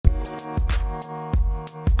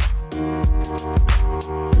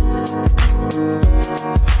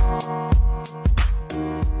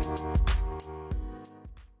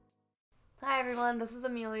This is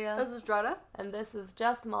Amelia. This is Dretta. And this is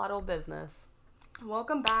Just Model Business.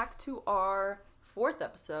 Welcome back to our 4th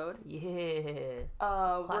episode. Yeah.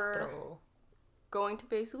 We're going to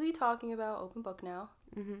basically be talking about open book now.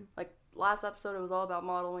 Mm-hmm. Like last episode, it was all about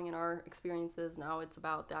modeling and our experiences. Now it's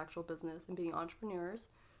about the actual business and being entrepreneurs.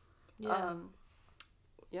 Yeah.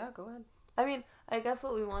 Yeah, go ahead. I mean, I guess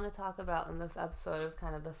what we want to talk about in this episode is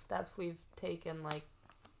kind of the steps we've taken, like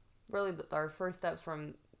really our first steps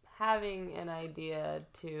from having an idea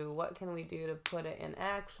to what can we do to put it in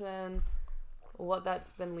action, what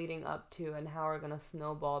that's been leading up to, and how we're going to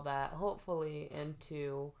snowball that, hopefully,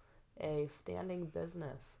 into a standing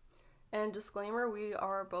business. And disclaimer, we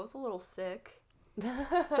are both a little sick,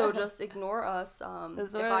 so just ignore us.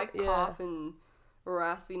 If I cough and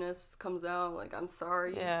raspiness comes out, like, I'm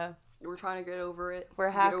sorry. Yeah. We're trying to get over it. If we're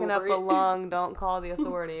hacking up a lung, don't call the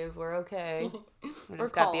authorities. We're okay. We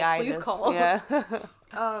just got the itis. Please call. Yeah.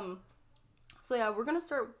 So yeah, we're gonna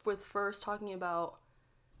start with first talking about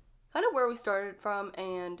kind of where we started from,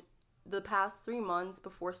 and the past 3 months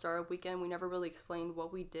before Startup Weekend, we never really explained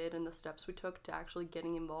what we did and the steps we took to actually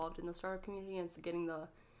getting involved in the startup community and so getting the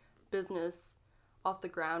business off the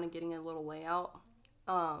ground and getting a little layout.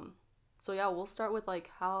 So yeah, we'll start with like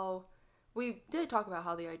how we did talk about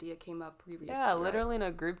how the idea came up previously. Yeah, literally in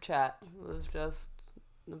a group chat. It was just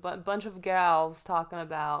a bunch of gals talking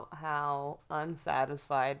about how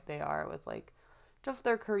unsatisfied they are with like just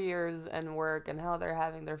their careers and work and how they're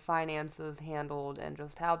having their finances handled and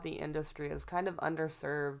just how the industry is kind of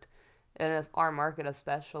underserved in our market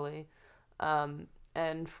especially.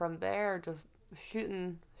 And from there, just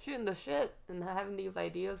shooting the shit and having these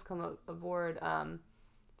ideas come aboard. A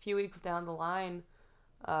few weeks down the line,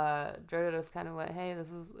 Dretta just kind of went, hey,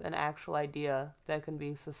 this is an actual idea that can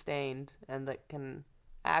be sustained and that can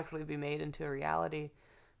actually be made into a reality.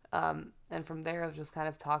 And from there, I've just kind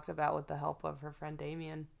of talked about with the help of her friend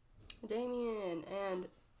Damien. And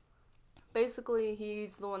basically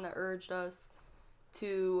he's the one that urged us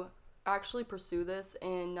to actually pursue this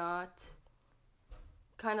and not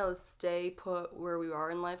kind of stay put where we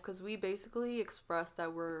are in life, because we basically expressed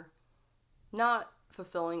that we're not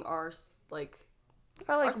fulfilling our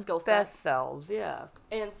our skill set. Best selves, yeah.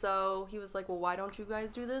 And so he was like, well, why don't you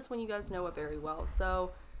guys do this when you guys know it very well?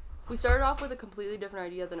 So we started off with a completely different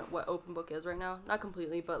idea than what open book is right now. Not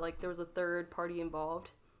completely, but like there was a third party involved,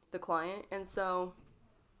 the client. And so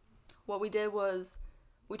what we did was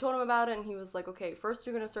we told him about it, and he was like, okay, first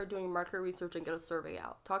you're going to start doing market research and get a survey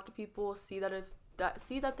out. Talk to people, see that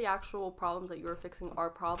the actual problems that you're fixing are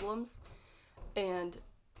problems, and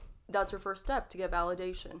that's your first step to get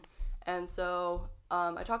validation. And so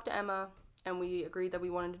I talked to Emma, and we agreed that we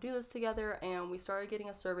wanted to do this together, and we started getting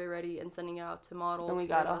a survey ready and sending it out to models, and we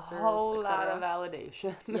got a whole lot of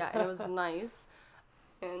validation. Yeah, and it was nice.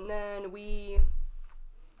 And then we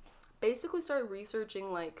basically started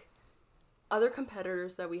researching like other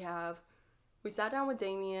competitors that we have. We sat down with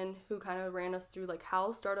Damien, who kind of ran us through like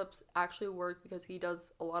how startups actually work, because he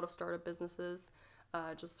does a lot of startup businesses,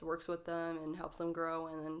 just works with them and helps them grow,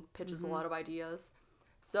 and then pitches a lot of ideas.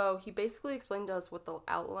 So he basically explained to us what the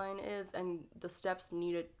outline is and the steps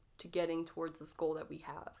needed to getting towards this goal that we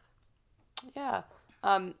have. Yeah.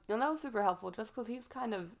 And that was super helpful just because he's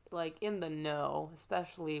kind of like in the know,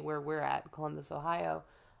 especially where we're at, Columbus, Ohio,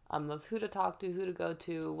 of who to talk to, who to go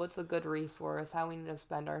to, what's a good resource, how we need to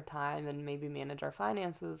spend our time and maybe manage our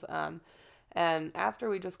finances. And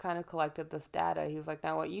after we just kind of collected this data, he was like,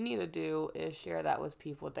 now what you need to do is share that with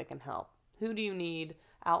people that can help. Who do you need?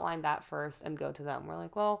 Outline that first and go to them. We're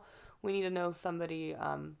like, well, we need to know somebody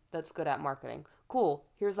that's good at marketing. Cool.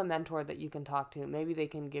 Here's a mentor that you can talk to. Maybe they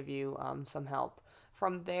can give you some help.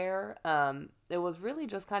 From there, it was really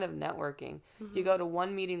just kind of networking. Mm-hmm. You go to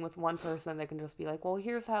one meeting with one person that can just be like, well,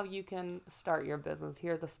 here's how you can start your business.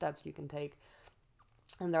 Here's the steps you can take.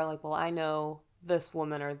 And they're like, well, I know this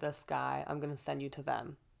woman or this guy. I'm going to send you to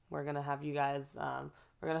them. We're going to have you guys,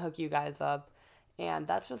 we're going to hook you guys up. And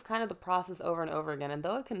that's just kind of the process over and over again. And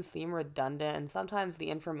though it can seem redundant and sometimes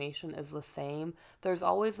the information is the same, there's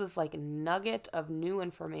always this like nugget of new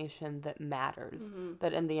information that matters. Mm-hmm.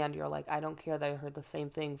 That in the end you're like, I don't care that I heard the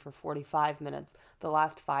same thing for 45 minutes. The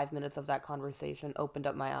last 5 minutes of that conversation opened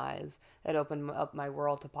up my eyes. It opened up my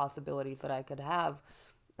world to possibilities that I could have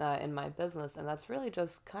in my business. And that's really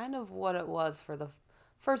just kind of what it was for the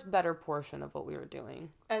first better portion of what we were doing.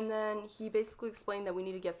 And then he basically explained that we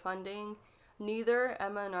need to get funding. Neither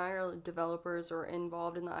Emma and I are developers or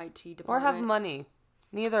involved in the IT department. Or have money.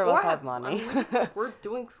 Neither of us have money. I mean, we're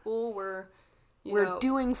doing school. We're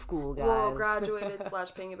doing school, guys. We're all graduated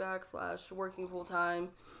 / paying it back / working full time.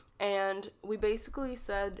 And we basically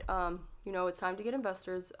said, it's time to get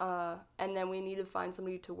investors, and then we need to find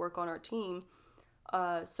somebody to work on our team.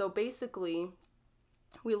 So basically,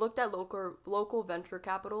 we looked at local venture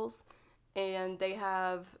capitals, and they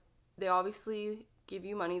obviously give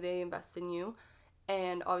you money, they invest in you,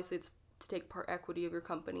 and obviously it's to take part equity of your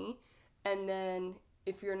company. And then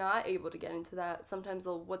if you're not able to get into that, sometimes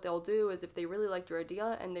what they'll do is if they really liked your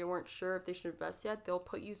idea and they weren't sure if they should invest yet, they'll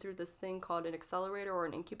put you through this thing called an accelerator or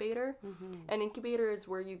an incubator. An incubator is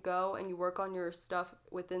where you go and you work on your stuff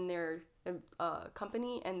within their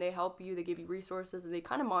company, and they help you, they give you resources, and they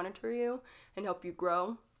kind of monitor you and help you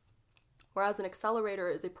grow. Whereas an accelerator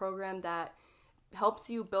is a program that helps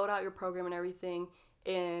you build out your program and everything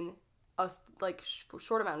in a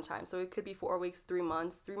short amount of time. So it could be 4 weeks, 3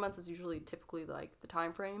 months. 3 months is usually typically like the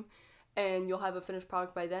time frame, and you'll have a finished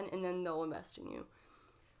product by then, and then they'll invest in you.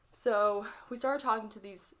 So we started talking to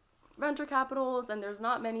these venture capitals, and there's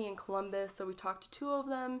not many in Columbus, so we talked to 2 of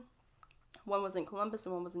them. One was in Columbus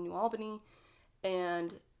and one was in New Albany.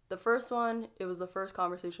 And the first one, it was the first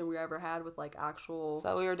conversation we ever had with like actual,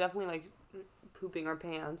 So we were definitely like pooping our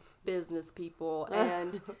pants. business people,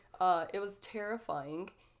 and it was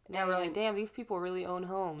terrifying. Yeah, we're like, damn, these people really own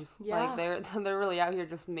homes. Yeah. Like they're really out here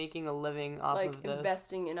just making a living off like of this.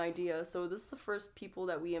 investing in ideas. So this is the first people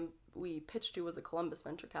that we pitched to was a Columbus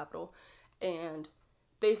venture capital, and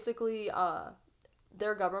basically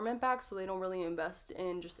they're government backed, so they don't really invest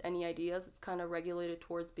in just any ideas. It's kind of regulated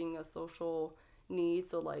towards being a social need,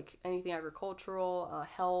 so like anything agricultural,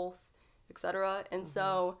 health, etc. And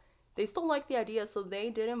so they still like the idea, so they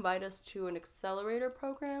did invite us to an accelerator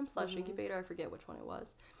program / incubator. I forget which one it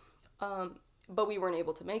was. But we weren't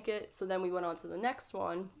able to make it, so then we went on to the next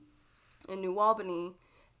one in New Albany,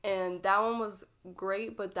 and that one was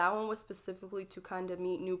great, but that one was specifically to kind of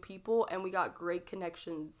meet new people, and we got great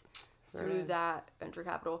connections through that venture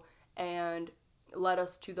capital, and led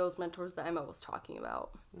us to those mentors that Emma was talking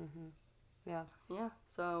about. Yeah,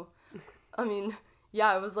 so I mean,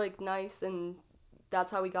 yeah, it was like nice, and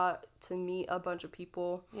that's how we got to meet a bunch of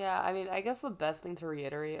people. Yeah, I mean, I guess the best thing to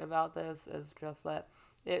reiterate about this is just that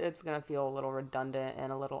it's going to feel a little redundant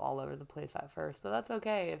and a little all over the place at first, but that's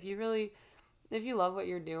okay. If you love what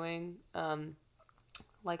you're doing,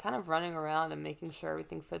 like kind of running around and making sure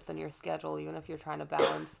everything fits in your schedule, even if you're trying to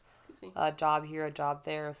balance a job here, a job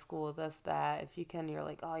there, a school, this, that, if you can, you're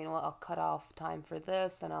like, oh, you know what, I'll cut off time for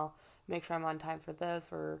this and I'll make sure I'm on time for this,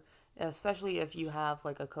 or especially if you have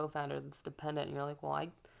like a co-founder that's dependent and you're like, well,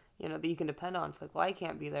 that you can depend on. It's like, well, I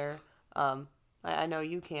can't be there. I know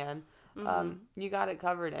you can. You got it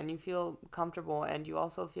covered, and you feel comfortable, and you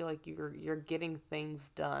also feel like you're getting things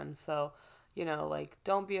done. So, like,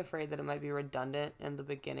 don't be afraid that it might be redundant in the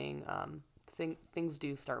beginning. Things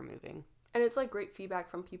do start moving. And it's like great feedback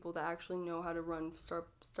from people that actually know how to run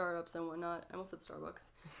startups and whatnot. I almost said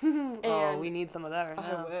Starbucks. Oh, we need some of that right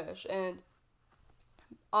now. I wish. And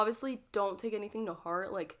obviously, don't take anything to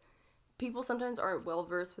heart. Like, people sometimes aren't well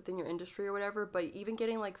versed within your industry or whatever, but even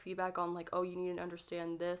getting like feedback on like, oh, you need to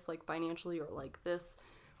understand this like financially, or like this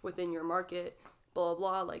within your market, blah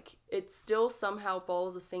blah blah, like it still somehow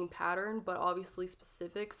follows the same pattern, but obviously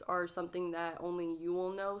specifics are something that only you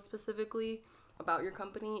will know specifically about your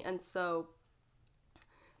company. And so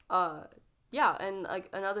yeah, and like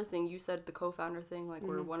another thing, you said the co-founder thing, like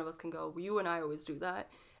where one of us can go. You and I always do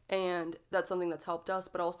that. And that's something that's helped us,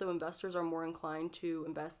 but also investors are more inclined to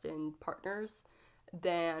invest in partners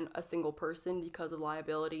than a single person because of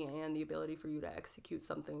liability and the ability for you to execute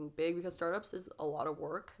something big, because startups is a lot of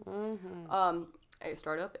work. A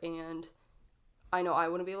startup, and I know I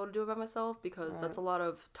wouldn't be able to do it by myself because that's a lot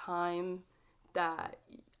of time that,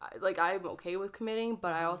 like, I'm okay with committing,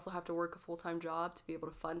 but I also have to work a full-time job to be able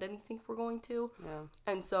to fund anything if we're going to. Yeah.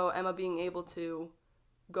 And so Emma being able to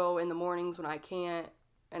go in the mornings when I can't,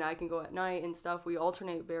 and I can go at night and stuff, we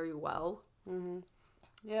alternate very well.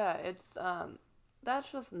 Yeah, it's that's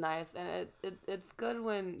just nice, and it's good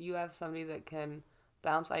when you have somebody that can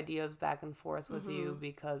bounce ideas back and forth with you,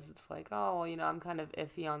 because it's like, oh, well, I'm kind of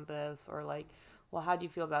iffy on this, or like, well, how do you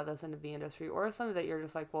feel about this into the industry, or something that you're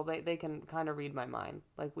just like, well, they can kind of read my mind,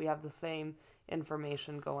 like we have the same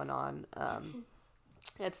information going on.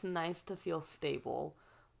 It's nice to feel stable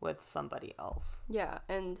with somebody else. Yeah,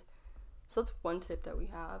 and so that's one tip that we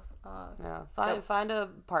have. Find a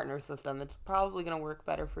partner system. It's probably going to work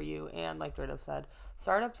better for you. And like Drita said,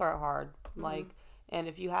 startups are hard. And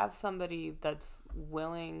if you have somebody that's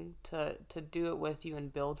willing to do it with you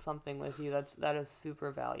and build something with you, that is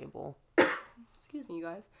super valuable. Excuse me, you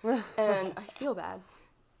guys. And I feel bad.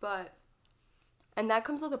 But And that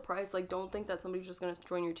comes with a price. Like, don't think that somebody's just going to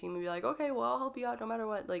join your team and be like, okay, well, I'll help you out no matter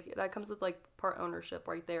what. Like, that comes with, like, part ownership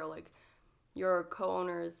right there. Like, your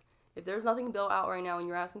co-owners, if there's nothing built out right now and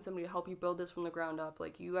you're asking somebody to help you build this from the ground up,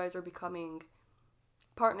 like, you guys are becoming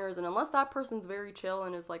partners. And unless that person's very chill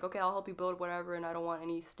and is like, okay, I'll help you build whatever and I don't want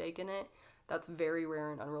any stake in it, that's very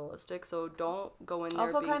rare and unrealistic. So don't go in there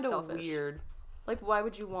Also being kind of selfish. weird. Like, why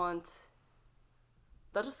would you want...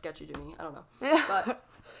 That's just sketchy to me. I don't know. But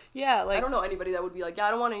yeah, like... I don't know anybody that would be like, yeah,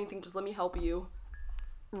 I don't want anything, just let me help you.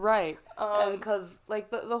 Right. And because,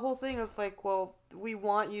 like, the whole thing is like, well, we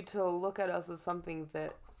want you to look at us as something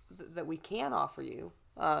that we can offer you.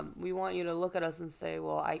 We want you to look at us and say,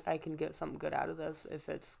 well, I can get something good out of this if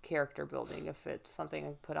it's character building, if it's something I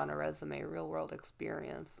can put on a resume, real world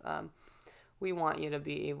experience. We want you to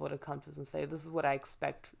be able to come to us and say, this is what I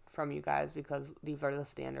expect from you guys because these are the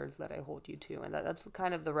standards that I hold you to. And that's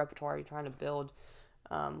kind of the repertoire you're trying to build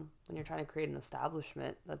when you're trying to create an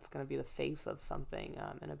establishment that's going to be the face of something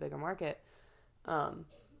in a bigger market.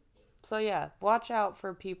 So yeah, watch out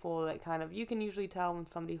for people that kind of, you can usually tell when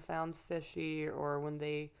somebody sounds fishy or when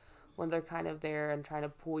they're kind of there and trying to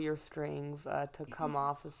pull your strings to come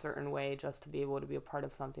off a certain way just to be able to be a part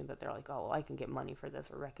of something that they're like, oh, well, I can get money for this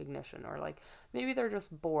or recognition, or like maybe they're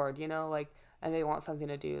just bored, like, and they want something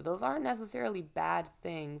to do. Those aren't necessarily bad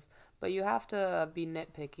things, but you have to be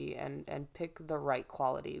nitpicky and pick the right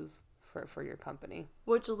qualities for your company.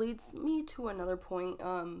 Which leads me to another point.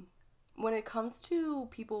 When it comes to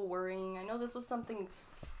people worrying, I know this was something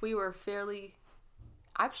we were fairly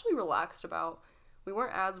actually relaxed about. We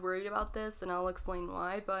weren't as worried about this, and I'll explain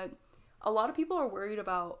why, but a lot of people are worried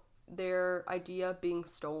about their idea being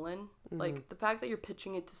stolen. Mm-hmm. Like, the fact that you're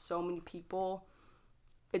pitching it to so many people,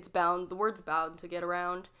 the word's bound to get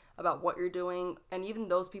around about what you're doing, and even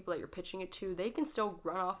those people that you're pitching it to, they can still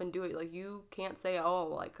run off and do it. Like, you can't say, oh,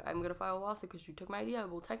 like, I'm gonna file a lawsuit because you took my idea.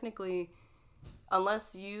 Well, technically,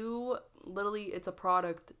 unless you literally, it's a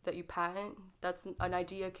product that you patent, that's an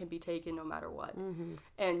idea can be taken no matter what. Mm-hmm.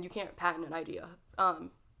 And you can't patent an idea.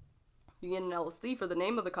 You get an LLC for the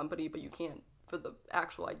name of the company, but you can't for the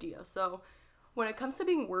actual idea. So when it comes to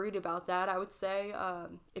being worried about that, I would say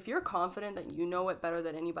if you're confident that you know it better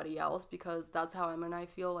than anybody else, because that's how Emma and I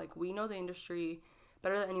feel, like, we know the industry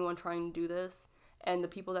better than anyone trying to do this, and the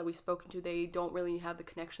people that we've spoken to, they don't really have the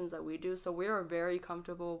connections that we do. So we are very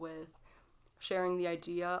comfortable with sharing the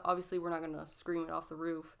idea. Obviously, we're not going to scream it off the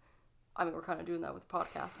roof. I mean, we're kind of doing that with the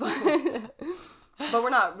podcast, but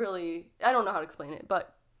we're not really, I don't know how to explain it,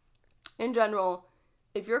 but in general,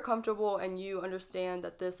 if you're comfortable and you understand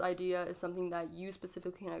that this idea is something that you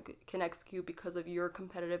specifically can execute because of your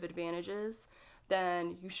competitive advantages,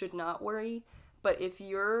 then you should not worry. But if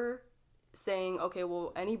you're saying, okay,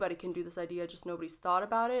 well, anybody can do this idea, just nobody's thought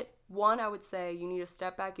about it, one, I would say you need to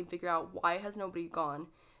step back and figure out, why has nobody gone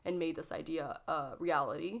and made this idea a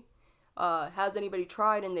reality? Has anybody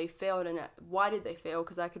tried and they failed, and why did they fail?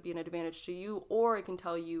 Because that could be an advantage to you, or it can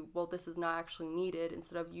tell you, well, this is not actually needed,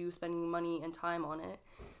 instead of you spending money and time on it.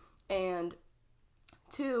 And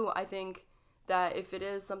two, I think that if it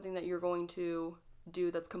is something that you're going to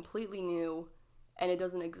do that's completely new and it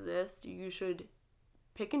doesn't exist, you should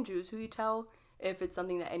pick and choose who you tell if it's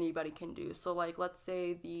something that anybody can do. So, like, let's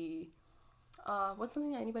say what's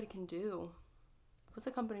something that anybody can do? What's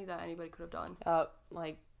a company that anybody could have done?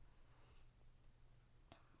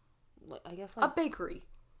 I guess like... A bakery.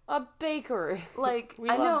 A bakery. Like, we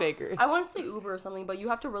love bakery. I want to say Uber or something, but you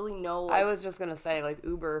have to really know. Like, I was just going to say, like,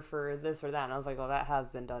 Uber for this or that, and I was like, well, that has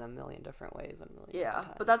been done a million different ways. Yeah,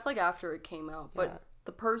 but that's, like, after it came out. But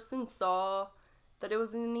the person saw that it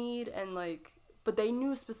was in need, and, like, but they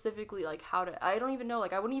knew specifically, like, how to, I don't even know,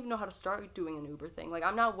 like, I wouldn't even know how to start doing an Uber thing. Like,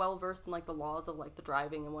 I'm not well-versed in, like, the laws of, like, the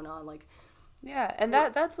driving and whatnot, like. Yeah, and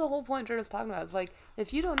that's the whole point Jordan's talking about. It's like,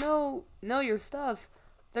 if you don't know your stuff,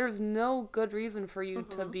 there's no good reason for you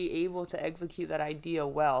to be able to execute that idea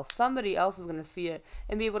well. Somebody else is going to see it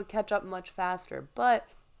and be able to catch up much faster. But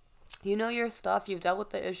you know your stuff. You've dealt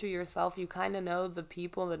with the issue yourself. You kind of know the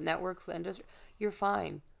people, the networks, the industry. You're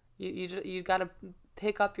fine. You got to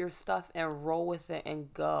pick up your stuff and roll with it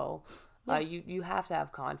and go. Yeah. You have to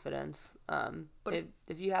have confidence. But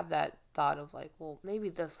if you have that thought of like, well, maybe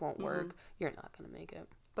this won't work, you're not going to make it.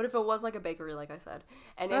 But if it was like a bakery, like I said,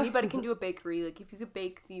 and anybody can do a bakery, like if you could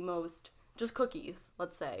bake the most, just cookies,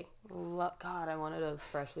 let's say. God, I wanted a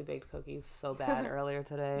freshly baked cookies so bad earlier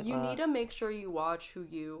today. You need to make sure you watch who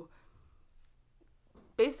you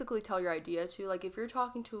basically tell your idea to. Like if you're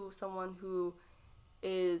talking to someone who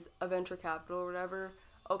is a venture capital or whatever,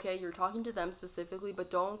 okay, you're talking to them specifically, but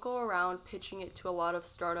don't go around pitching it to a lot of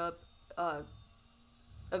startup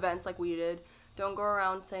events like we did. Don't go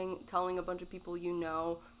around telling a bunch of people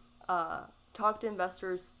talk to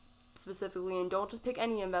investors specifically, and don't just pick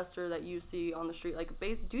any investor that you see on the street. Like,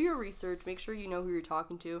 do your research, make sure you know who you're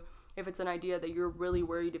talking to if it's an idea that you're really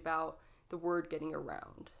worried about the word getting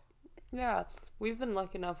around. Yeah, we've been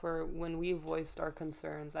lucky enough where when we voiced our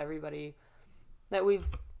concerns, everybody that we've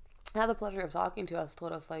had the pleasure of talking to us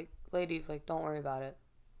told us, like, ladies, like, don't worry about it.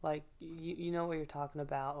 Like, you know what you're talking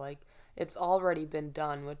about. Like, it's already been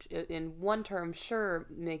done, which in one term sure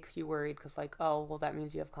makes you worried because, like, oh, well, that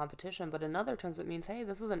means you have competition. But in other terms, it means, hey,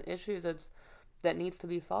 this is an issue that needs to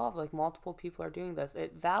be solved. Like, multiple people are doing this.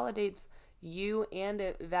 It validates you, and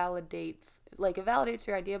it validates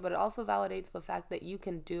your idea, but it also validates the fact that you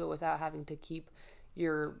can do it without having to keep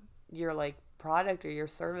your like product or your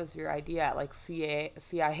service, your idea at like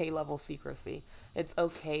CIA level secrecy. It's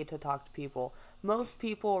okay to talk to people. Most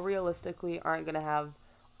people realistically aren't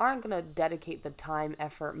gonna dedicate the time,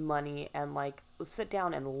 effort, money, and like sit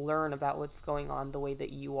down and learn about what's going on the way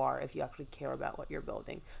that you are if you actually care about what you're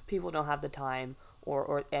building. People don't have the time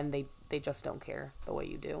and they just don't care the way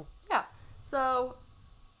you do. Yeah. So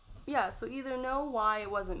either know why it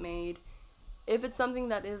wasn't made. If it's something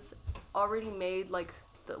that is already made, like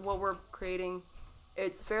what we're creating,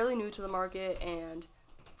 it's fairly new to the market, and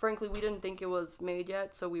frankly, we didn't think it was made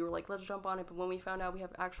yet, so we were like, let's jump on it. But when we found out we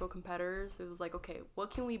have actual competitors, it was like, okay, what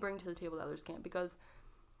can we bring to the table that others can't? Because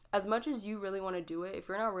as much as you really want to do it, if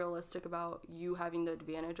you're not realistic about you having the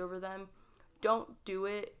advantage over them, don't do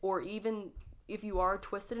it. Or even if you are,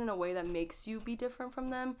 twisted in a way that makes you be different from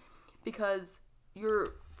them, because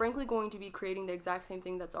you're frankly going to be creating the exact same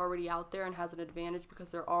thing that's already out there and has an advantage because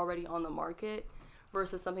they're already on the market,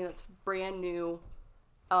 versus something that's brand new,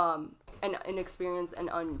 and inexperienced and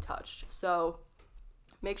untouched. So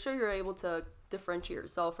make sure you're able to differentiate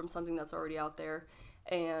yourself from something that's already out there.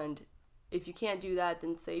 And if you can't do that,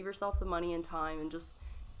 then save yourself the money and time and just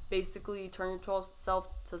basically turn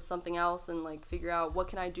yourself to something else and like figure out what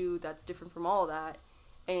can I do that's different from all of that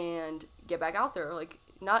and get back out there. Like,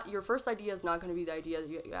 not your first idea is not going to be the idea that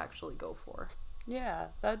you actually go for. Yeah,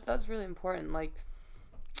 that's really important. Like,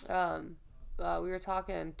 we were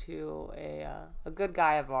talking to a good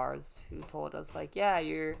guy of ours who told us, like, yeah,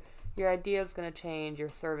 your idea is going to change, your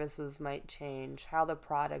services might change, how the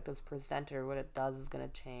product is presented or what it does is going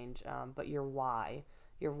to change, but your why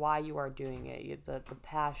you are doing it, the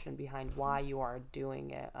passion behind why you are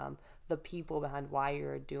doing it, the people behind why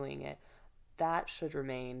you're doing it, that should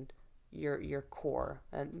remain your core,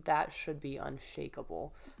 and that should be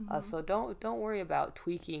unshakable. So don't worry about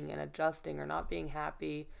tweaking and adjusting or not being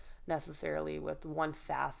happy necessarily with one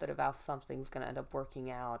facet of how something's going to end up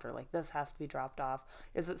working out, or like this has to be dropped off.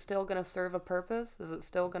 Is it still going to serve a purpose? Is it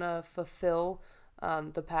still going to fulfill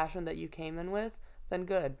the passion that you came in with? Then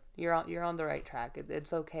good, you're on the right track.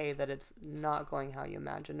 It's okay that it's not going how you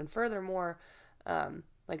imagined. And furthermore,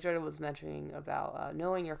 like Jada was mentioning about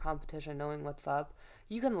knowing your competition, knowing what's up,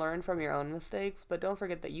 you can learn from your own mistakes, but don't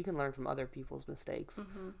forget that you can learn from other people's mistakes.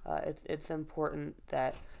 It's important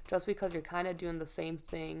that just because you're kind of doing the same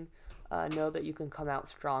thing, know that you can come out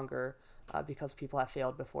stronger because people have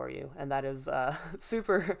failed before you. And that is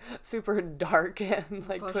super, super dark and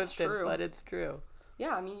like twisted, but it's true.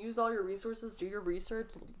 Yeah, I mean, use all your resources, do your research,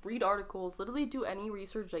 read articles, literally do any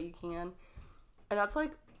research that you can. And that's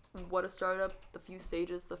like what a startup, the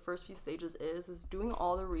first few stages is doing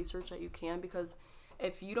all the research that you can, because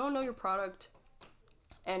if you don't know your product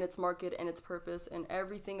and its market and its purpose and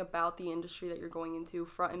everything about the industry that you're going into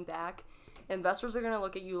front and back, investors are going to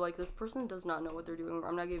look at you like, this person does not know what they're doing, or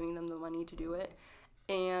I'm not giving them the money to do it.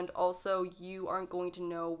 And also, you aren't going to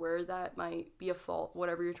know where that might be a fault,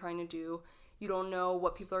 whatever you're trying to do. You don't know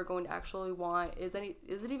what people are going to actually want. Is it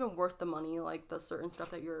even worth the money, like the certain stuff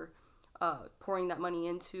that you're pouring that money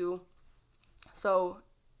into? So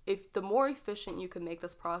if the more efficient you can make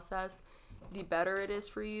this process, the better it is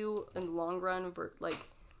for you in the long run, like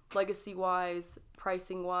legacy wise,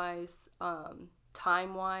 pricing wise,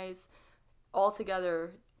 time wise,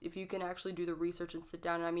 altogether. If you can actually do the research and sit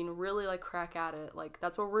down and, I mean, really like crack at it, like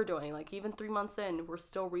that's what we're doing. Like even 3 months in, we're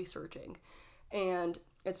still researching, and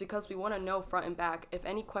it's because we want to know front and back. If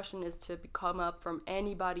any question is to come up from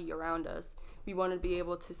anybody around us, we want to be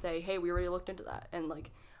able to say, hey, we already looked into that. And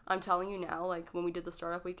like, I'm telling you now, like when we did the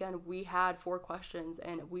startup weekend, we had 4 questions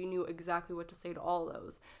and we knew exactly what to say to all of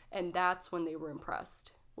those. And that's when they were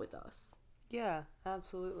impressed with us. Yeah,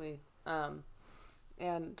 absolutely.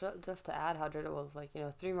 And just to add how Jada was like,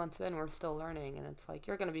 3 months in, we're still learning, and it's like,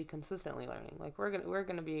 you're going to be consistently learning. Like we're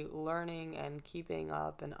going to be learning and keeping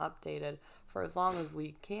up and updated for as long as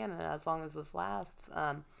we can and as long as this lasts.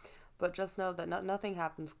 But just know that nothing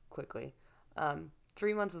happens quickly.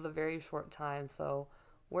 3 months is a very short time, so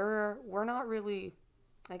we're not really,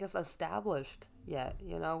 I guess, established yet.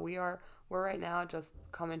 You know, we're right now just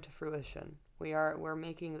coming to fruition. We're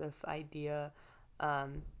making this idea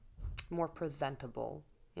more presentable.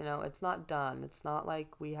 You know, it's not done. It's not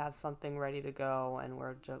like we have something ready to go and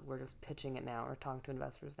we're just pitching it now or talking to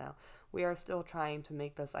investors now. We are still trying to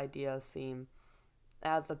make this idea seem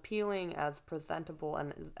as appealing, as presentable,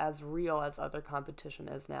 and as real as other competition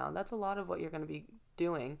is now. And that's a lot of what you're going to be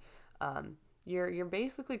doing. You're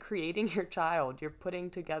basically creating your child. You're putting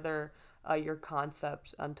together your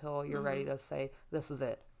concept until you're ready to say, this is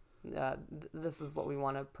it. This is what we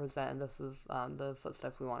want to present, and this is the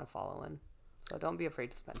footsteps we want to follow in. So don't be afraid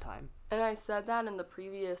to spend time. And I said that in the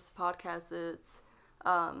previous podcast. It's,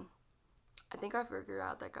 I think I figured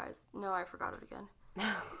out that guy's. No, I forgot it again.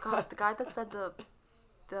 God, the guy that said the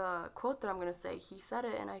quote that I'm gonna say, he said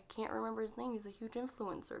it, and I can't remember his name. He's a huge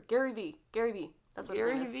influencer. Gary V. That's what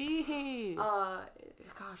Gary his name is. V.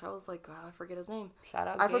 Gosh, I was like, I forget his name. Shout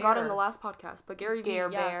out. I forgot it in the last podcast, but Gary V.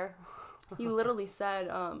 Bear. He literally said,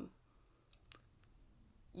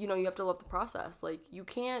 you know, you have to love the process. Like, you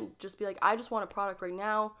can't just be like, I just want a product right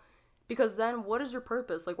now, because then what is your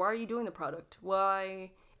purpose? Like, why are you doing the product?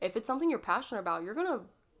 Why, if it's something you're passionate about, you're gonna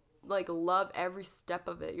like love every step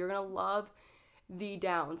of it. You're gonna love the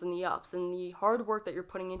downs and the ups and the hard work that you're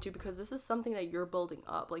putting into, because this is something that you're building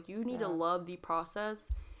up. Like, you need to love the process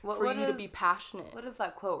for you to be passionate. What is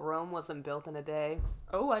that quote? Rome wasn't built in a day.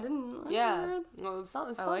 Oh, I didn't. Yeah, well,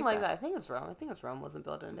 something like that. that. I think it's Rome wasn't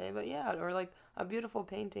built in a day, but yeah, or like a beautiful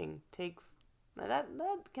painting takes that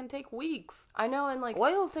can take weeks. I know, and like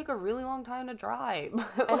oils take a really long time to dry.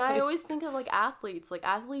 And I always think of like athletes. Like,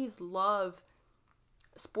 athletes love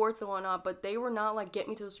sports and whatnot, but they were not like, get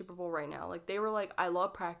me to the Super Bowl right now. Like, they were like, I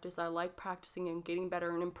love practice. I like practicing and getting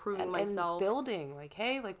better and improving myself. And building. Like,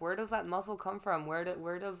 hey, like, where does that muscle come from? Where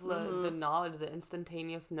does the knowledge, the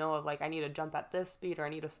instantaneous know of, like, I need to jump at this speed, or I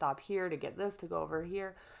need to stop here to get this to go over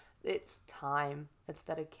here. It's time. It's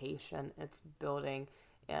dedication. It's building.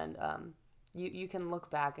 And you can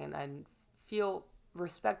look back and feel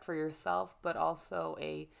respect for yourself, but also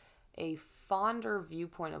a fonder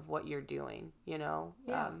viewpoint of what you're doing, you know?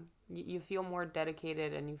 Yeah. You feel more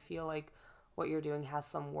dedicated, and you feel like what you're doing has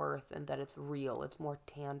some worth, and that it's real, it's more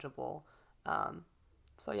tangible.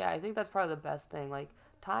 So yeah, I think that's probably the best thing. Like,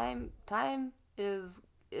 time is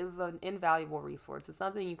an invaluable resource. It's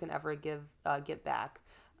nothing you can ever get back,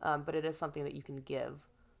 but it is something that you can give.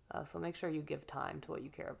 So make sure you give time to what you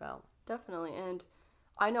care about. Definitely. And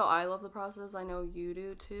I know I love the process. I know you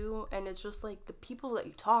do too. And it's just like the people that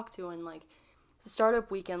you talk to, and like the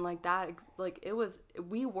startup weekend, like that, like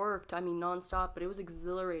we worked, I mean, nonstop, but it was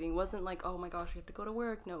exhilarating. It wasn't like, oh my gosh, we have to go to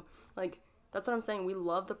work. No, like, that's what I'm saying. We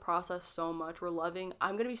love the process so much. I'm going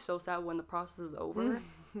to be so sad when the process is over,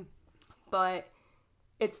 but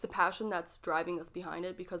it's the passion that's driving us behind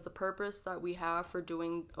it, because the purpose that we have for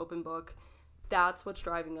doing Open Book, that's what's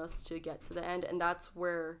driving us to get to the end. And that's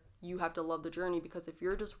where you have to love the journey, because if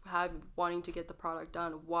you're just wanting to get the product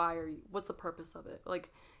done, what's the purpose of it?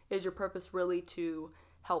 Like, is your purpose really to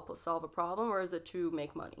help us solve a problem, or is it to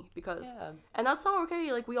make money? Because, and that's not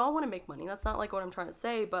okay. Like, we all want to make money. That's not like what I'm trying to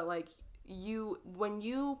say, but like, when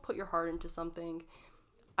you put your heart into something,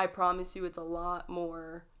 I promise you it's a lot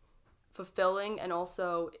more fulfilling. And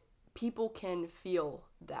also, people can feel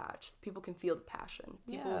that. People can feel the passion.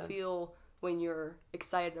 People feel when you're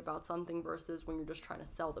excited about something versus when you're just trying to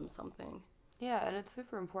sell them something. Yeah, and it's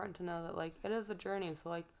super important to know that, like, it is a journey, so,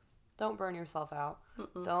 like, don't burn yourself out.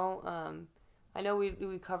 Don't, I know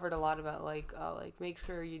we covered a lot about, like, make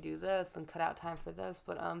sure you do this and cut out time for this,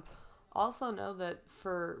 but, also know that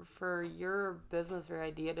for your business or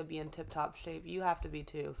idea to be in tip-top shape, you have to be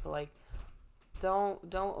too. So, like, don't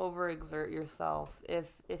overexert yourself.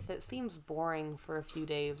 If it seems boring for a few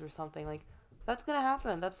days or something, like, that's going to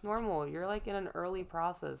happen. That's normal. You're, like, in an early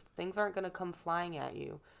process. Things aren't going to come flying at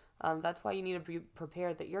you. That's why you need to be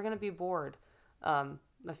prepared that you're going to be bored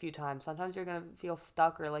a few times. Sometimes you're going to feel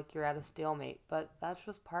stuck or like you're at a stalemate, but that's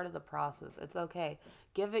just part of the process. It's okay.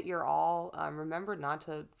 Give it your all. Remember not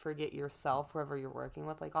to forget yourself, whoever you're working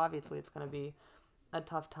with. Like, obviously, it's going to be a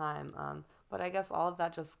tough time. But I guess all of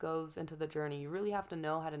that just goes into the journey. You really have to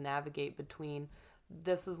know how to navigate between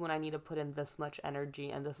this is when I need to put in this much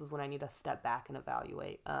energy and this is when I need to step back and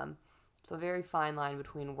evaluate. It's a very fine line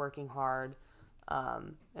between working hard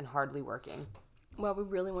and hardly working. Well, we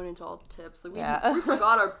really went into all the tips. Like, we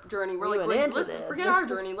forgot our journey. We're like, listen, forget our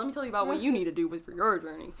journey. Let me tell you about what you need to do with your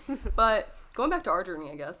journey. But going back to our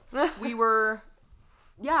journey, I guess, we were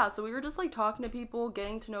just like talking to people,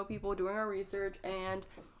 getting to know people, doing our research. And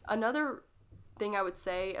another thing I would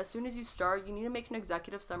say, as soon as you start, you need to make an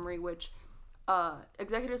executive summary, which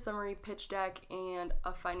executive summary, pitch deck, and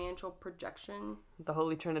a financial projection. The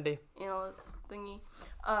Holy Trinity. Analyst thingy.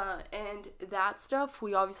 And that stuff,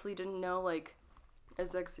 we obviously didn't know, like,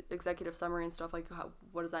 as executive summary and stuff, like,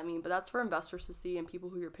 what does that mean? But that's for investors to see and people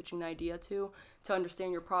who you're pitching the idea to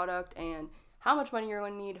understand your product and how much money you're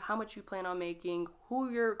going to need, how much you plan on making,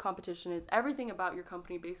 who your competition is, everything about your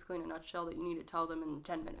company, basically in a nutshell, that you need to tell them in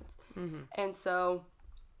 10 minutes. Mm-hmm. And so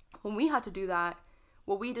when we had to do that,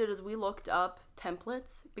 what we did is we looked up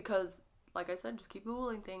templates because, like I said, just keep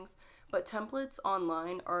Googling things. But templates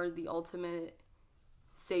online are the ultimate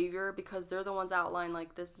savior because they're the ones outline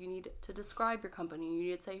like this. You need to describe your company. You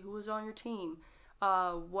need to say who is on your team,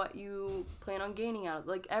 what you plan on gaining out of.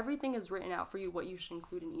 Like, everything is written out for you, what you should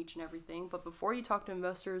include in each and everything. But before you talk to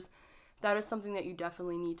investors, that is something that you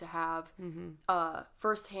definitely need to have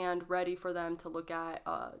firsthand, ready for them to look at,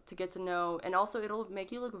 to get to know. And also, it'll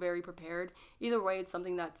make you look very prepared. Either way, it's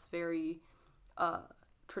something that's very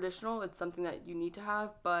traditional. It's something that you need to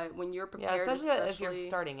have. But when you're prepared, especially if you're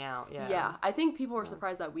starting out. Yeah, I think people were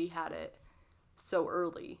surprised that we had it so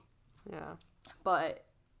early. Yeah. But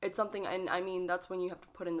it's something, and I mean, that's when you have to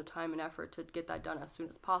put in the time and effort to get that done as soon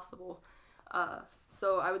as possible.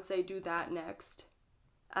 So I would say do that next.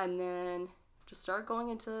 And then just start going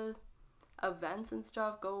into events and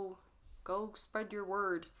stuff. Go spread your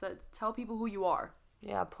word. Tell people who you are.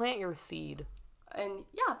 Yeah, plant your seed. And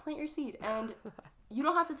yeah, plant your seed. And you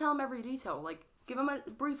don't have to tell them every detail. Like, give them a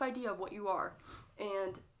brief idea of what you are.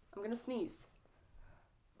 And I'm going to sneeze.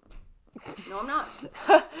 No, I'm not.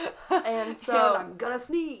 And so I'm going to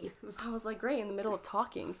sneeze. I was like, great, in the middle of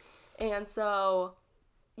talking. And so,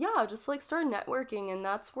 yeah, just like start networking. And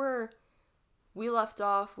that's where we left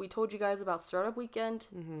off. We told you guys about Startup Weekend.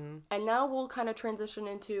 Mm-hmm. And now we'll kind of transition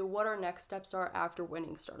into what our next steps are after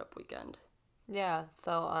winning Startup Weekend. Yeah,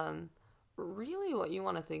 so really what you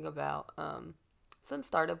want to think about, since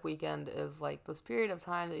Startup Weekend is like this period of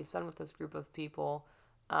time that you spend with this group of people,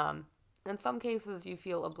 in some cases you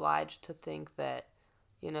feel obliged to think that,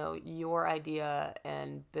 you know, your idea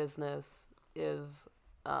and business is,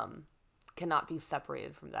 cannot be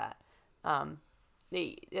separated from that.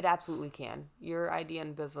 It absolutely can. Your idea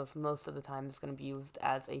and business most of the time is going to be used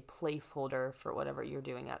as a placeholder for whatever you're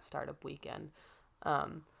doing at Startup Weekend.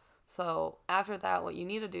 So after that, what you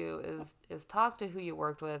need to do is talk to who you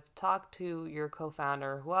worked with, talk to your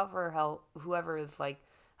co-founder, whoever is like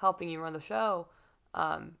helping you run the show,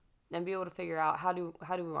 and be able to figure out how do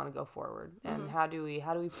we want to go forward, and how do we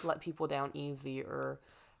let people down easy, or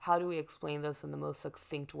how do we explain this in the most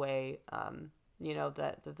succinct way, you know,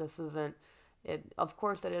 that this isn't it. Of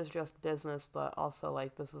course, it is just business, but also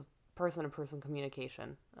like this is person-to-person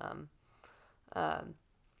communication.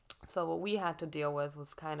 So what we had to deal with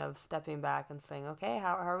was kind of stepping back and saying, okay,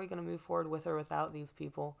 how are we going to move forward with or without these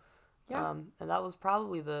people? Yeah. And that was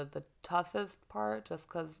probably the toughest part, just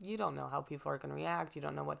because you don't know how people are going to react. You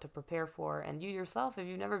don't know what to prepare for. And you yourself, if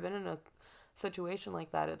you've never been in a situation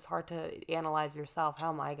like that, it's hard to analyze yourself.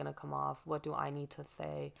 How am I going to come off? What do I need to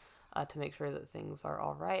say to make sure that things are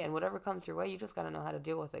all right? And whatever comes your way, you just got to know how to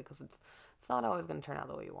deal with it, because it's not always going to turn out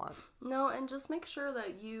the way you want. No, and just make sure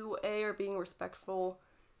that you, are being respectful.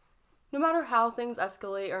 No matter how things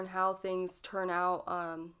escalate or how things turn out,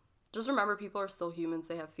 just remember people are still humans.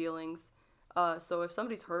 They have feelings. So if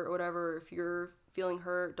somebody's hurt or whatever, if you're feeling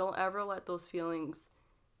hurt, don't ever let those feelings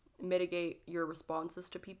mitigate your responses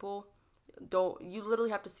to people. You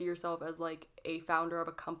literally have to see yourself as like a founder of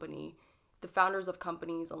a company. The founders of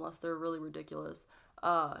companies, unless they're really ridiculous,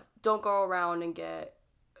 don't go around and get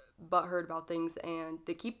butthurt about things, and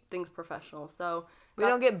they keep things professional. So we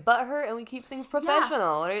don't get butthurt, and we keep things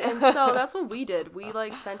professional. Yeah. Right? And so that's what we did. We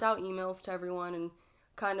like sent out emails to everyone and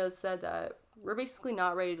kind of said that we're basically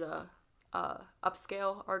not ready to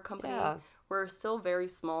upscale our company. Yeah. We're still very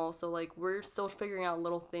small, so like we're still figuring out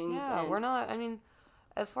little things. Yeah, we're not. I mean,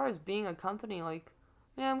 as far as being a company, like,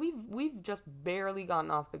 man, we've just barely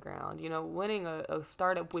gotten off the ground. You know, winning a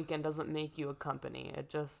Startup Weekend doesn't make you a company. It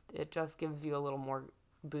just gives you a little more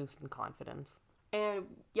boost in confidence. And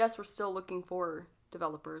yes, we're still looking for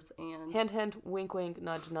developers, and hint hint, wink wink,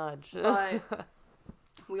 nudge nudge. But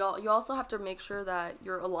you also have to make sure that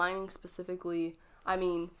you're aligning specifically. I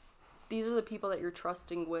mean, these are the people that you're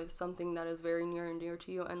trusting with something that is very near and dear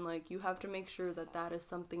to you, and like you have to make sure that that is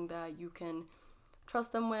something that you can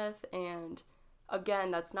trust them with. And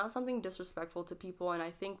again, that's not something disrespectful to people, and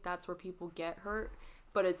I think that's where people get hurt.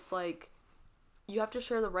 But it's like you have to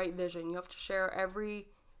share the right vision. You have to share every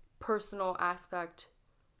personal aspect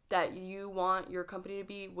that you want your company to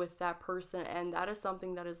be with that person, and that is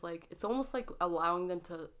something that is like, it's almost like allowing them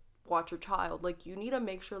to watch your child. Like, you need to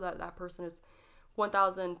make sure that that person is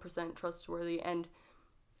 1000% trustworthy, and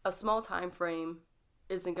a small time frame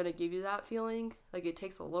isn't going to give you that feeling. Like, it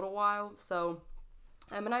takes a little while. So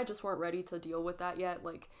Em and I just weren't ready to deal with that yet.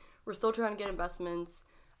 Like, we're still trying to get investments.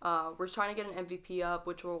 We're trying to get an MVP up,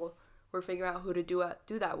 which we're figuring out who to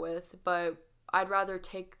do that with. But I'd rather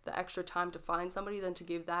take the extra time to find somebody than to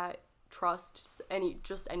give that trust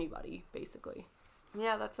to anybody, basically.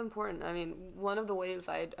 Yeah, that's important. I mean, one of the ways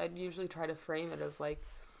I'd usually try to frame it is like,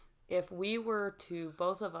 if we were to,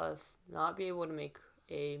 both of us, not be able to make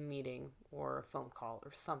a meeting or a phone call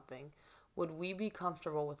or something, would we be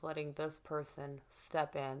comfortable with letting this person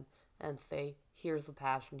step in and say, here's the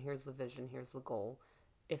passion, here's the vision, here's the goal?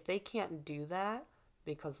 If they can't do that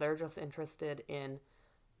because they're just interested in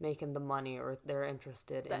making the money, or they're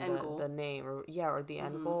interested in the name, or the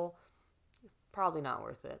end goal, probably not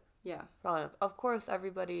worth it. Yeah. Probably not. Of course,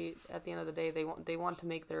 everybody at the end of the day, they want to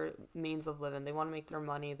make their means of living. They want to make their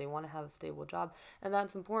money. They want to have a stable job, and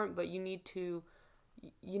that's important. But you need to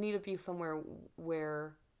be somewhere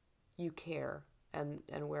where you care and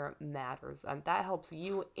where it matters. That helps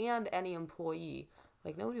you and any employee.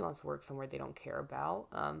 Like, nobody wants to work somewhere they don't care about.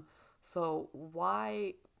 So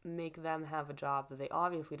why make them have a job that they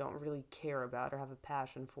obviously don't really care about or have a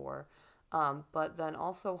passion for, but then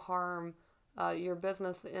also harm your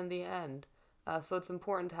business in the end? So it's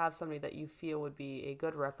important to have somebody that you feel would be a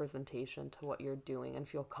good representation to what you're doing and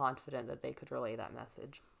feel confident that they could relay that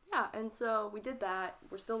message. Yeah, and so we did that.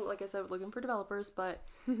 We're still, like I said, looking for developers, but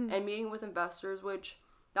and meeting with investors, which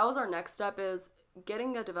that was our next step, is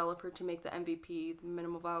getting a developer to make the MVP, the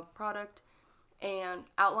minimal viable product, and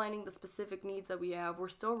outlining the specific needs that we have. We're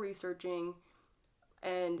still researching,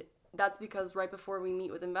 and that's because right before we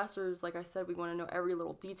meet with investors, like I said, we want to know every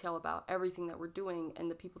little detail about everything that we're doing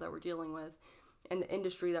and the people that we're dealing with and the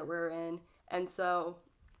industry that we're in. And so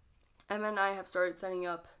Emma and I have started setting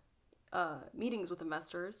up meetings with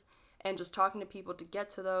investors and just talking to people to get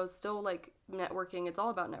to those. Still, like, networking. It's all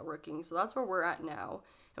about networking. So that's where we're at now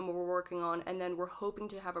and what we're working on. And then we're hoping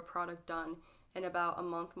to have a product done in about a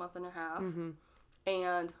month and a half,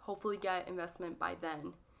 and hopefully get investment by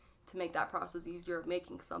then to make that process easier of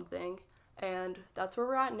making something. And that's where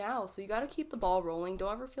we're at now. So you got to keep the ball rolling.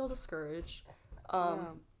 Don't ever feel discouraged.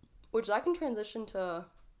 Which I can transition to,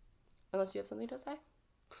 unless you have something to say.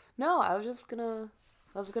 No, I was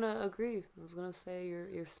gonna agree. I was gonna say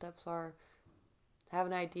your steps are have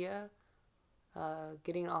an idea,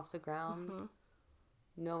 getting off the ground,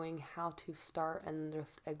 knowing how to start, and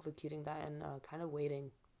just executing that, and kind of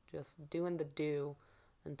waiting, just doing the do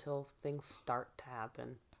until things start to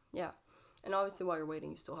happen. Yeah, and obviously while you're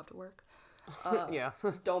waiting, you still have to work. Yeah.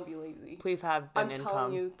 Don't be lazy. Please have an income. I'm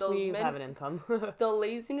telling you, please have an income. The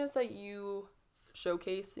laziness that you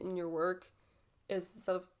showcase in your work is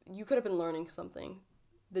stuff you could have been learning something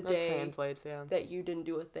the day that you didn't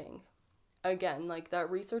do a thing. Again, like, that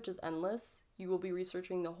research is endless. You will be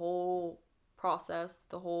researching the whole process,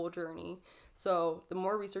 the whole journey. So the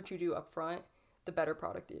more research you do up front, the better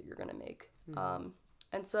product that you're going to make.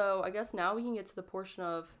 And so I guess now we can get to the portion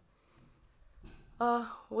of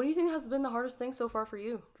what do you think has been the hardest thing so far for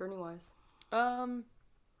you, journey-wise?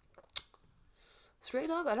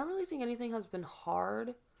 Straight up, I don't really think anything has been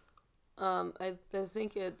hard. I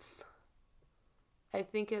think it's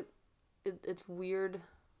weird.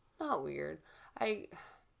 Not weird.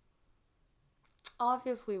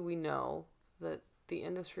 Obviously we know that the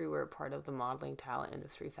industry we're a part of, the modeling, talent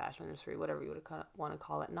industry, fashion industry, whatever you would want to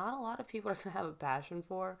call it, not a lot of people are going to have a passion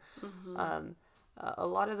for. A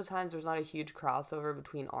lot of the times there's not a huge crossover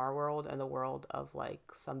between our world and the world of, like,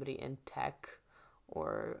 somebody in tech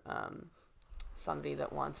or somebody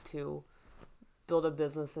that wants to build a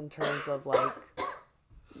business in terms of, like,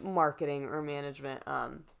 marketing or management.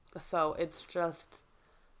 So it's just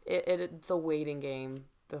it's a waiting game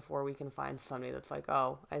before we can find somebody that's like,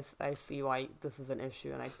 oh, I see why this is an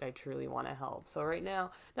issue and I truly want to help. So right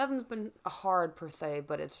now, nothing's been hard per se,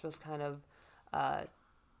 but it's just kind of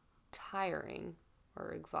tiring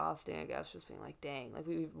or exhausting, I guess, just being like, dang, like,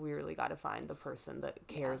 we really got to find the person that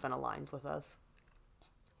cares and aligns with us.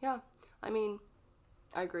 Yeah, I mean,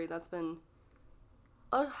 I agree. That's been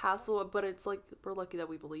a hassle, but it's like, we're lucky that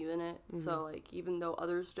we believe in it. So, like, even though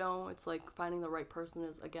others don't, it's like finding the right person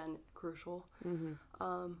is, again, crucial.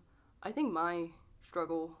 I think my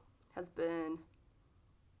struggle has been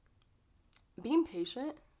being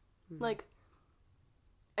patient. Like,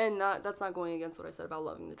 and that's not going against what I said about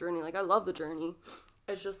loving the journey. Like, I love the journey.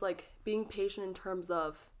 It's just, like, being patient in terms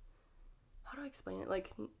of, how do I explain it?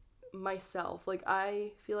 Like, myself. Like,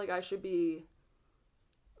 I feel like I should be,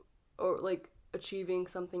 or, like, achieving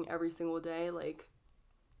something every single day. Like,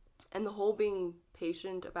 And the whole being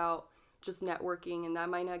patient about just networking, and that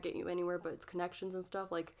might not get you anywhere, but it's connections and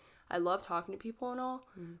stuff. Like, I love talking to people and all,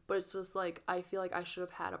 but it's just like, I feel like I should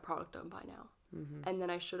have had a product done by now. And then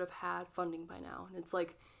I should have had funding by now. And it's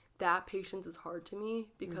like, that patience is hard to me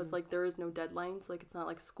because like there is no deadlines. Like, it's not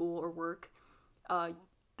like school or work.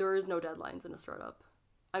 There is no deadlines in a startup.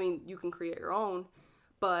 I mean, you can create your own,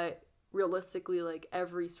 but realistically, like,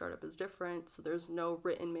 every startup is different. So there's no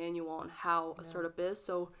written manual on how a startup is.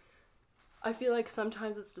 So I feel like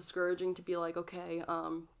sometimes it's discouraging to be like, okay,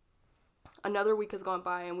 another week has gone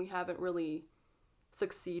by and we haven't really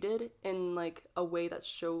succeeded in like a way that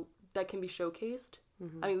can be showcased.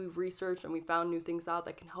 I mean, we've researched and we found new things out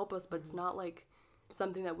that can help us, but it's not like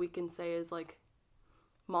something that we can say is like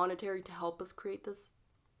monetary to help us create this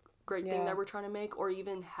great thing that we're trying to make, or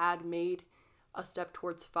even had made a step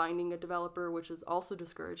towards finding a developer, which is also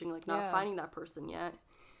discouraging, like not finding that person yet.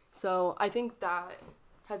 So I think that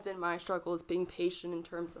has been my struggle, is being patient in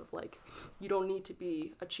terms of like, you don't need to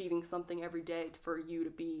be achieving something every day for you to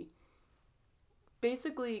be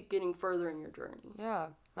basically getting further in your journey. Yeah,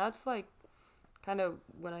 that's like kind of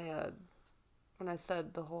when I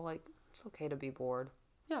said the whole like, it's okay to be bored.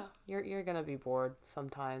 Yeah. You're gonna be bored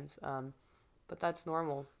sometimes, but that's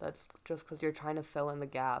normal. That's just because you're trying to fill in the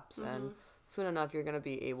gaps, and soon enough you're gonna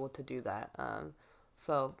be able to do that.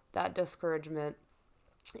 So that discouragement,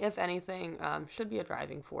 if anything, should be a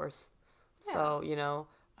driving force. Yeah. So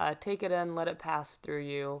take it in, let it pass through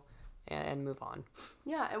you, and move on.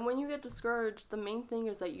 Yeah, and when you get discouraged, the main thing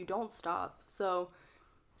is that you don't stop. So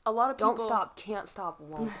a lot of people... Don't stop, can't stop,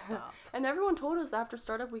 won't stop. And everyone told us after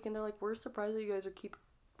Startup Weekend, they're like, we're surprised that you guys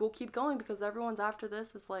will keep going, because everyone's after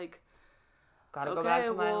this is like... Gotta go back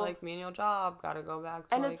to my, like, menial job. Gotta go back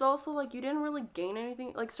to, and it's also, like, you didn't really gain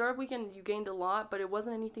anything. Like, Startup Weekend, you gained a lot, but it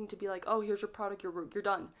wasn't anything to be like, oh, here's your product, you're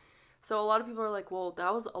done. So a lot of people are like, well,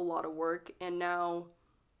 that was a lot of work, and now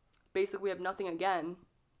basically we have nothing again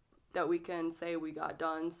that we can say we got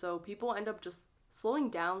done. So people end up just slowing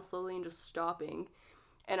down slowly and just stopping.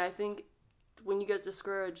 And I think when you get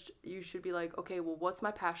discouraged, you should be like, okay, well, what's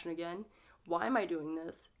my passion again? Why am I doing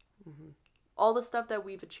this? All the stuff that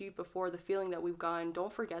we've achieved before, the feeling that we've gotten,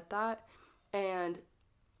 don't forget that. And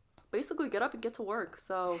basically get up and get to work.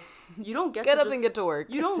 So you don't get and get to work.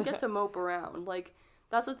 You don't get to mope around. Like,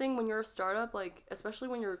 that's the thing when you're a startup, like, especially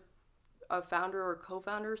when you're a founder or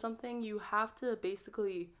co-founder or something, you have to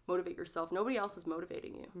basically motivate yourself. Nobody else is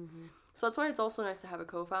motivating you. So that's why it's also nice to have a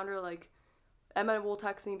co-founder. Like, Emma will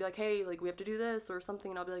text me and be like, hey, like, we have to do this or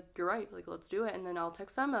something, and I'll be like, you're right, like, let's do it. And then I'll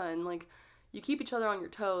text Emma, and like, you keep each other on your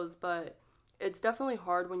toes. But it's definitely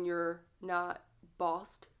hard when you're not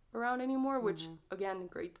bossed around anymore, which again,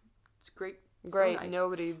 it's great. Great. So nice.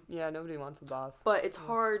 Nobody wants a boss. But it's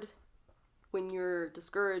hard when you're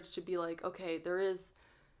discouraged to be like, okay, there is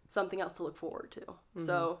something else to look forward to.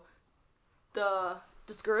 So the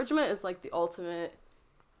discouragement is like the ultimate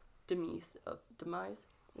demise.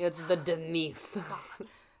 It's the demise.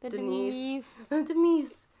 The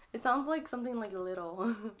demise. It sounds like something like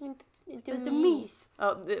little. The demise.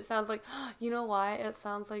 Oh, it sounds like, you know why? It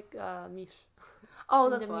sounds like mish. Oh,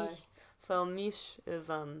 that's why. So mish is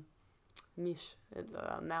mish. It's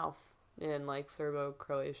a mouse in like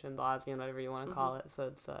Serbo-Croatian, Bosnian, whatever you want to call it. So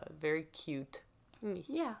it's very cute. Mish.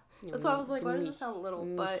 Yeah, that's why I was like, why does it sound little?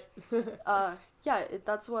 Mish. But yeah,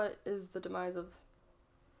 that's what is the demise of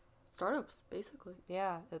startups, basically.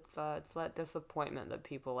 Yeah, it's that disappointment that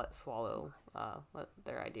people let swallow let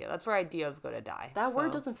their idea. That's where ideas go to die. That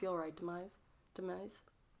word doesn't feel right. Demise.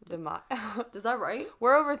 Is that right?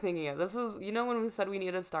 We're overthinking it. This is, when we said we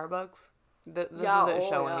needed Starbucks? This is it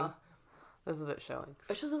showing. Yeah. This is it showing.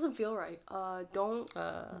 It just doesn't feel right. Don't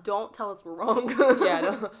tell us we're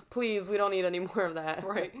wrong. Please, we don't need any more of that.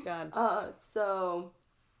 Right. God. So,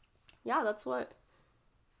 yeah, that's what...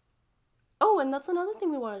 Oh, and that's another thing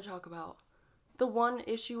we wanted to talk about. The one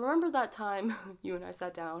issue. Remember that time you and I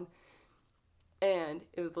sat down, and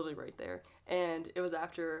it was literally right there, and it was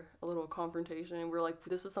after a little confrontation, and we were like,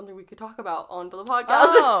 this is something we could talk about on for the podcast.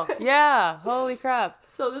 Oh, yeah. Holy crap.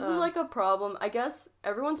 So this is like a problem. I guess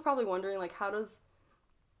everyone's probably wondering, like, how does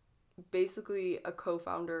basically a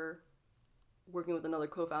co-founder working with another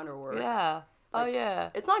co-founder work? Yeah. Like, yeah.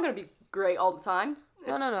 It's not going to be great all the time.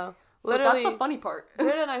 No. Literally, but that's the funny part.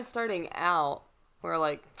 Jared and I starting out, we're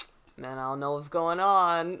like, man, I don't know what's going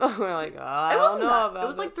on. We're like, I don't know about it. It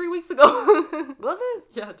was like 3 weeks ago. Was it?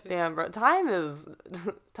 Yeah, dude. Damn, bro. Time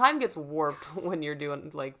gets warped when you're doing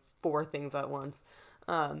like 4 things at once.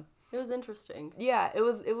 It was interesting. Yeah, it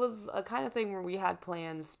was a kind of thing where we had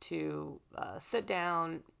plans to sit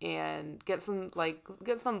down and get some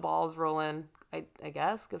balls rolling. I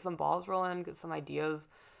guess get some balls rolling, get some ideas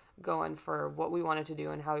going for what we wanted to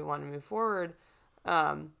do and how we wanted to move forward.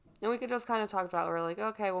 And we could just kind of talk about, we're like,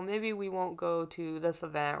 okay, well, maybe we won't go to this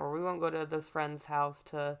event or we won't go to this friend's house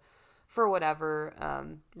for whatever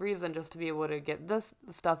reason, just to be able to get this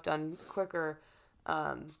stuff done quicker.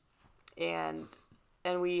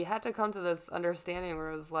 And we had to come to this understanding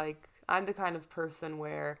where it was like, I'm the kind of person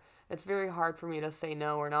where it's very hard for me to say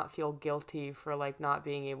no or not feel guilty for, like, not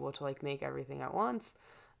being able to, like, make everything at once.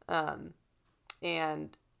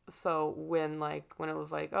 And so when it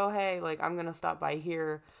was like, oh, hey, like, I'm going to stop by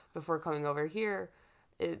here before coming over here,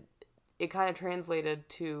 it kind of translated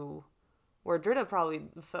to where Drita probably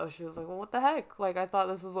felt, she was like, well, what the heck? Like, I thought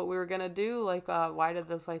this is what we were going to do. Like, why did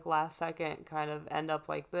this, like, last second kind of end up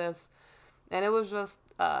like this? And it was just,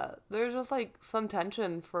 there was just, like, some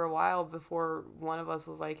tension for a while before one of us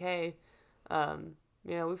was like, hey,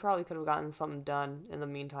 we probably could have gotten something done in the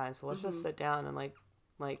meantime. So let's just sit down and, like,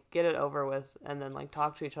 get it over with, and then, like,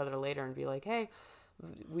 talk to each other later and be like, hey,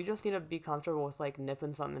 we just need to be comfortable with, like,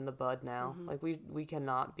 nipping something in the bud now. Like, we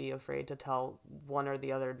cannot be afraid to tell one or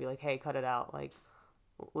the other to be like, hey, cut it out. Like,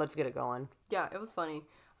 let's get it going. Yeah, it was funny.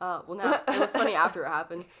 Now, it was funny after it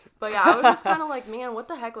happened. But yeah, I was just kind of like, man, what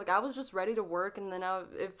the heck? Like, I was just ready to work, and then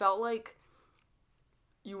it felt like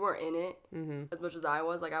you were in it as much as I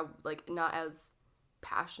was. Like, I, like, not as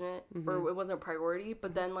passionate, or it wasn't a priority.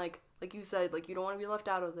 But then, like you said, like, you don't want to be left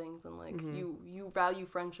out of things, and, like, you value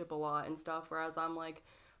friendship a lot and stuff, whereas I'm like,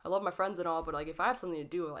 I love my friends and all, but, like, if I have something to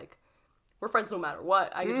do, like, we're friends no matter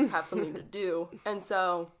what. I just have something to do. And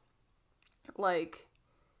so, like,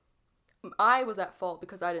 I was at fault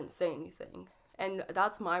because I didn't say anything. And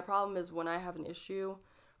that's my problem, is when I have an issue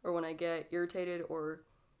or when I get irritated or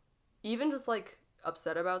even just, like,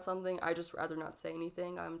 upset about something, I just rather not say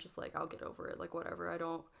anything. I'm just like, I'll get over it, like, whatever.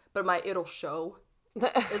 But it'll show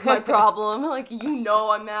is my problem. Like,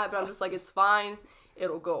 I'm mad, but I'm just like, it's fine.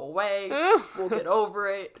 It'll go away. We'll get over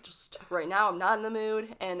it. Just right now, I'm not in the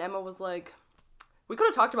mood. And Emma was like, we could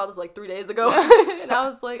have talked about this, like, 3 days ago. And I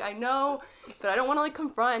was like, I know, but I don't want to, like,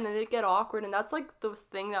 confront, and then it get awkward. And that's, like, the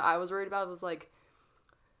thing that I was worried about, was, like,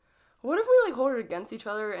 what if we, like, hold it against each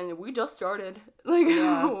other and we just started? Like,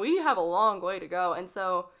 we have a long way to go. And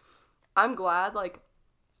so I'm glad, like,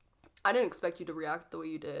 I didn't expect you to react the way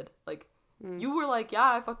you did. Like, you were like,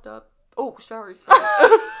 yeah, I fucked up. Oh, sorry.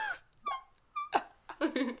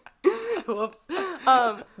 Whoops.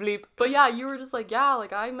 Bleep. But yeah, you were just like, yeah,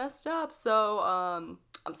 like, I messed up, so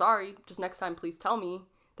I'm sorry. Just next time, please tell me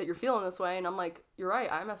that you're feeling this way. And I'm like, you're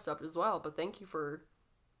right, I messed up as well, but thank you for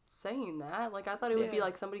saying that. Like, I thought it would be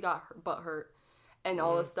like somebody got hurt and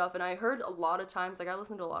all this stuff. And I heard a lot of times, like, I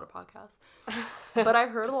listen to a lot of podcasts, but I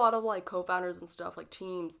heard a lot of, like, co-founders and stuff, like,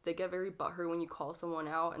 teams, they get very butthurt when you call someone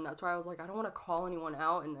out. And that's why I was like, I don't want to call anyone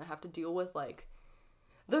out and have to deal with, like,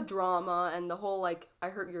 the drama and the whole, like, I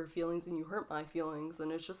hurt your feelings and you hurt my feelings.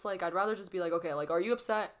 And it's just like, I'd rather just be like, okay, like, are you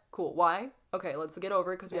upset? Cool. Why? Okay, let's get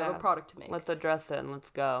over it because we have a product to make. Let's address it and let's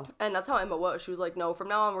go. And that's how Emma was. She was like, no, from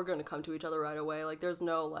now on, we're going to come to each other right away. Like, there's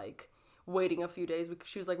no, like, waiting a few days.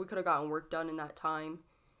 She was like, we could have gotten work done in that time.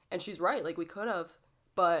 And she's right. Like, we could have.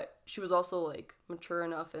 But she was also, like, mature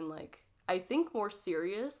enough and, like, I think more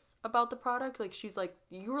serious about the product. Like, she's like,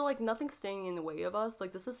 you were like, nothing's standing in the way of us.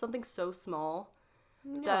 Like, this is something so small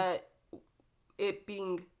that it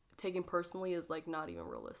being taken personally is, like, not even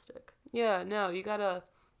realistic. Yeah, no, you gotta,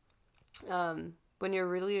 when you're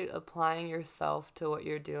really applying yourself to what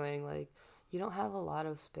you're doing, like, you don't have a lot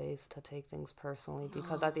of space to take things personally,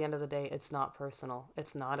 because at the end of the day, it's not personal.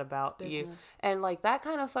 It's not about you. And, like, that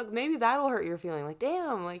kind of sucks. Maybe that'll hurt your feeling. Like,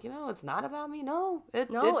 damn, like, it's not about me. No,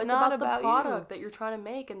 it's not about the product that you're trying to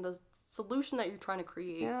make and the solution that you're trying to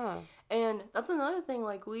create. Yeah. And that's another thing.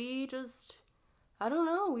 Like, I don't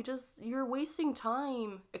know. You're wasting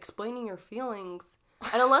time explaining your feelings.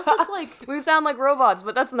 And unless it's like... we sound like robots,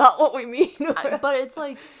 but that's not what we mean. But it's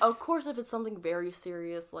like, of course, if it's something very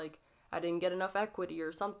serious, like, I didn't get enough equity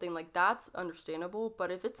or something, like, that's understandable.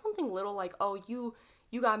 But if it's something little, like, oh, you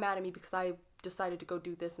got mad at me because I decided to go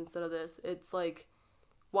do this instead of this, it's like,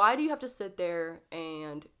 why do you have to sit there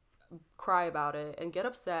and cry about it and get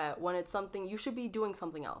upset when it's something you should be doing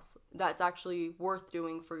something else that's actually worth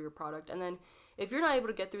doing for your product? And then if you're not able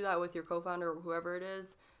to get through that with your co-founder or whoever it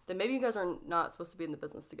is, then maybe you guys are not supposed to be in the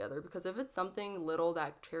business together. Because if it's something little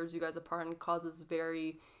that tears you guys apart and causes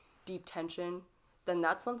very deep tension, then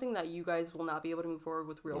that's something that you guys will not be able to move forward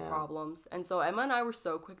with real problems. And so Emma and I were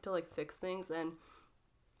so quick to, like, fix things. And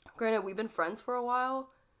granted, we've been friends for a while,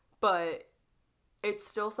 but it's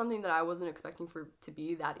still something that I wasn't expecting to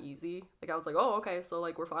be that easy. Like, I was like, oh, okay, so,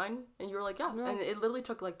 like, we're fine. And you were like, yeah. And it literally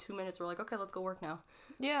took, like, 2 minutes. We're like, okay, let's go work now.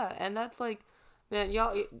 Yeah, and that's, like, man,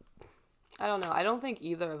 y'all, I don't know. I don't think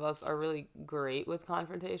either of us are really great with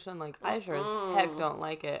confrontation. Like, I sure as heck don't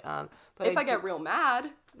like it. But if I get real mad,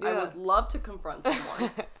 I would love to confront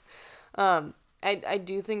someone. I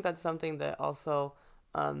do think that's something that also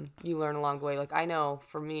you learn along the way. Like, I know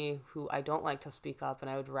for me, who I don't like to speak up, and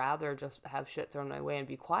I would rather just have shit thrown my way and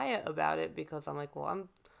be quiet about it, because I'm like, well, I'm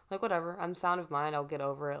like, whatever, I'm sound of mind, I'll get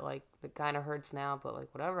over it. Like, it kind of hurts now, but like,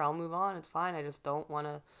 whatever, I'll move on. It's fine. I just don't want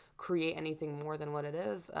to create anything more than what it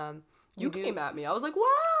is. You came at me. I was like,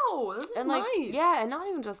 wow, this is and like, nice. yeah, and not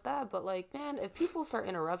even just that, but like, man, if people start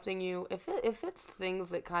interrupting you, if it's things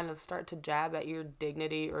that kind of start to jab at your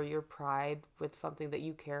dignity or your pride with something that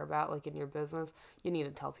you care about, like in your business, you need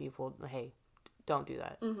to tell people, hey, don't do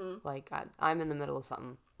that. Like, I'm in the middle of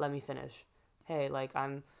something. Let me finish. Hey, like,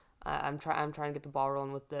 I'm trying to get the ball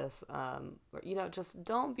rolling with this. Or, just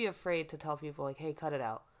don't be afraid to tell people, like, hey, cut it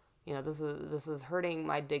out. This is hurting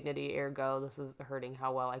my dignity, ergo this is hurting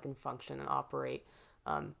how well I can function and operate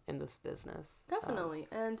in this business. Definitely.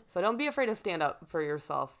 And so don't be afraid to stand up for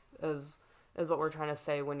yourself, is what we're trying to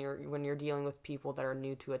say when you're dealing with people that are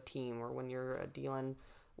new to a team, or when you're dealing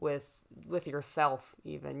with yourself.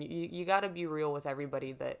 Even you got to be real with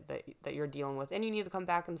everybody that you're dealing with, and you need to come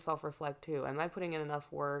back and self-reflect too. Am I putting in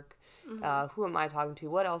enough work? Who am I talking to?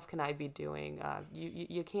 What else can I be doing?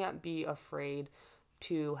 You can't be afraid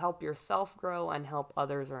to help yourself grow and help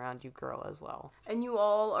others around you grow as well. And you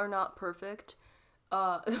all are not perfect.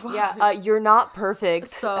 You're not perfect.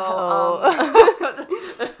 So,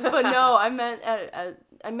 but no, I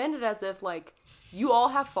meant it as if, like, you all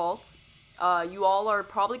have faults. You all are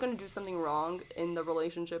probably going to do something wrong in the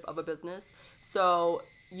relationship of a business. So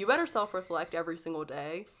you better self-reflect every single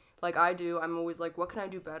day. Like I do. I'm always like, what can I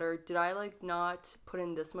do better? Did I like not put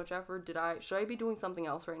in this much effort? Should I be doing something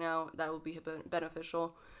else right now that will be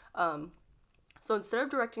beneficial? So instead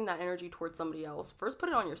of directing that energy towards somebody else, first put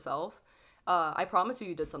it on yourself. I promise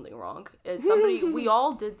you did something wrong. We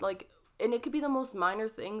all did, like, and it could be the most minor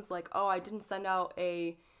things, like, oh, I didn't send out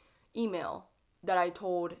a email that I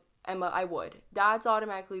told Emma I would. That's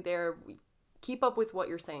automatically there. Keep up with what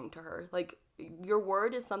you're saying to her. Like, your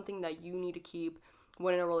word is something that you need to keep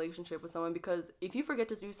when in a relationship with someone, because if you forget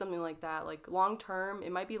to do something like that, like, long term,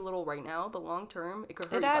 it might be little right now, but long term, it could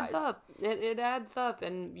hurt you guys. It adds up. It adds up,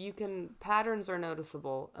 and patterns are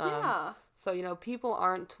noticeable. Yeah. So, people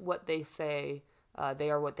aren't what they say, they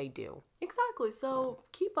are what they do. Exactly. So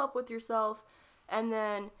keep up with yourself, and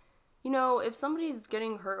then, if somebody's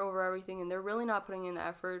getting hurt over everything and they're really not putting in the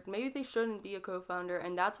effort, maybe they shouldn't be a co-founder,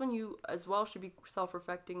 and that's when you as well should be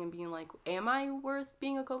self-reflecting and being like, am I worth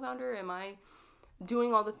being a co-founder? Am I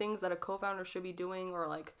doing all the things that a co-founder should be doing, or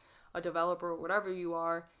like a developer or whatever you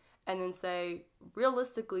are? And then say,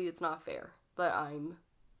 realistically, it's not fair that I'm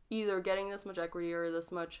either getting this much equity or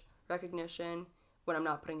this much recognition when I'm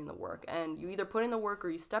not putting in the work. And you either put in the work or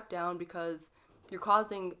you step down, because you're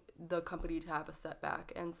causing the company to have a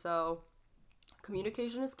setback. And so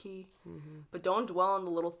communication is key, but don't dwell on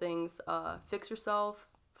the little things. Fix yourself.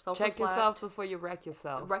 Check yourself before you wreck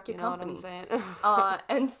yourself. Wreck your company. Know what I'm saying?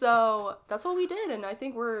 And so that's what we did. And I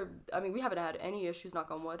think we haven't had any issues,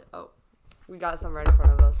 knock on wood. Oh, we got some right in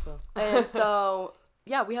front of us. So. And so,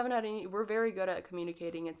 yeah, we haven't had any. We're very good at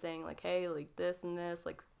communicating and saying, like, hey, like, this and this,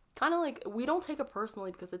 like, kind of like, we don't take it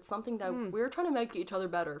personally, because it's something that we're trying to make each other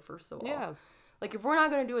better, first of all. Yeah. Like, if we're not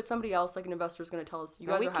going to do it, somebody else, like an investor, is going to tell us, you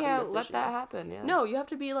guys are having this issue. We can't let that happen, yeah. No, you have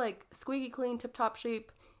to be, like, squeaky clean, tip-top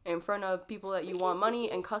shape in front of people that you want money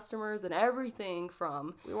and customers and everything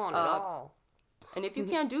from. We want it all. And if you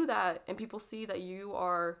can't do that, and people see that you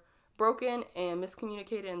are broken and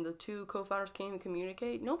miscommunicated, and the two co-founders can't even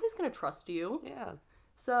communicate, nobody's going to trust you. Yeah.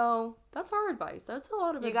 So that's our advice. That's a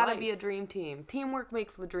lot of advice. You gotta be a dream team. Teamwork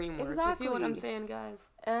makes the dream work. Exactly. You feel what I'm saying, guys?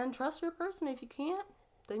 And trust your person. If you can't,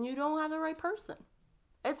 then you don't have the right person.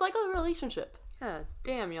 It's like a relationship. Yeah.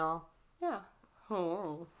 Damn, y'all. Yeah.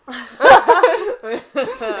 Oh. Ew.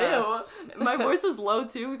 My voice is low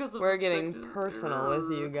too because we're getting personal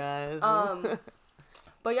with you guys.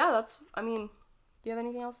 But yeah, do you have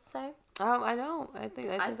anything else to say? I don't. I think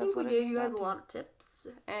that's what we gave you guys a lot of tips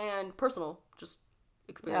and personal just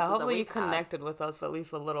experiences. Yeah, hopefully you connected with us at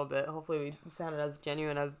least a little bit. Hopefully we sounded as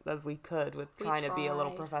genuine as we could with trying to be a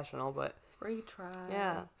little professional, but we try.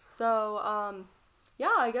 Yeah. So,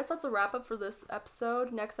 yeah, I guess that's a wrap up for this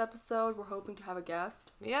episode. Next episode, we're hoping to have a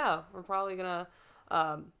guest. Yeah, we're probably gonna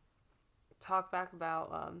talk back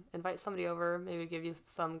about, invite somebody over, maybe give you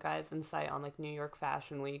some guys insight on like New York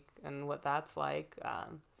Fashion Week and what that's like.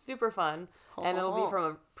 Super fun, and it'll be from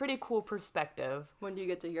a pretty cool perspective. When do you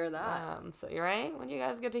get to hear that? So you're right. When do you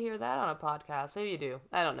guys get to hear that on a podcast? Maybe you do.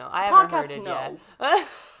 I don't know. I haven't heard it yet.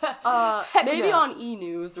 Maybe on E!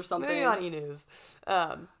 News or something. Maybe on E! News.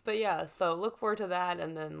 But yeah, so look forward to that,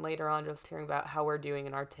 and then later on, just hearing about how we're doing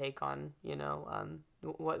and our take on,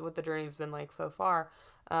 what the journey's been like so far.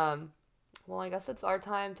 Well, I guess it's our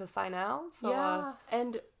time to sign out. So, yeah,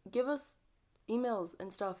 and give us emails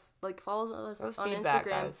and stuff. Like, follow us on feedback, Instagram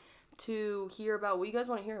guys. To hear about what you guys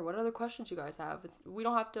want to hear. What other questions you guys have. We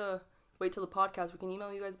don't have to wait till the podcast. We can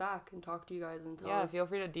email you guys back and talk to you guys and tell us. Yeah, feel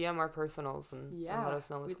free to DM our personals and let us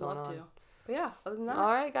know what's going on. We'd love to. But yeah, other than that.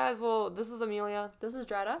 All right, guys. Well, this is Amelia. This is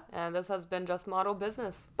Drada. And this has been Just Model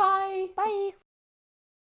Business. Bye. Bye.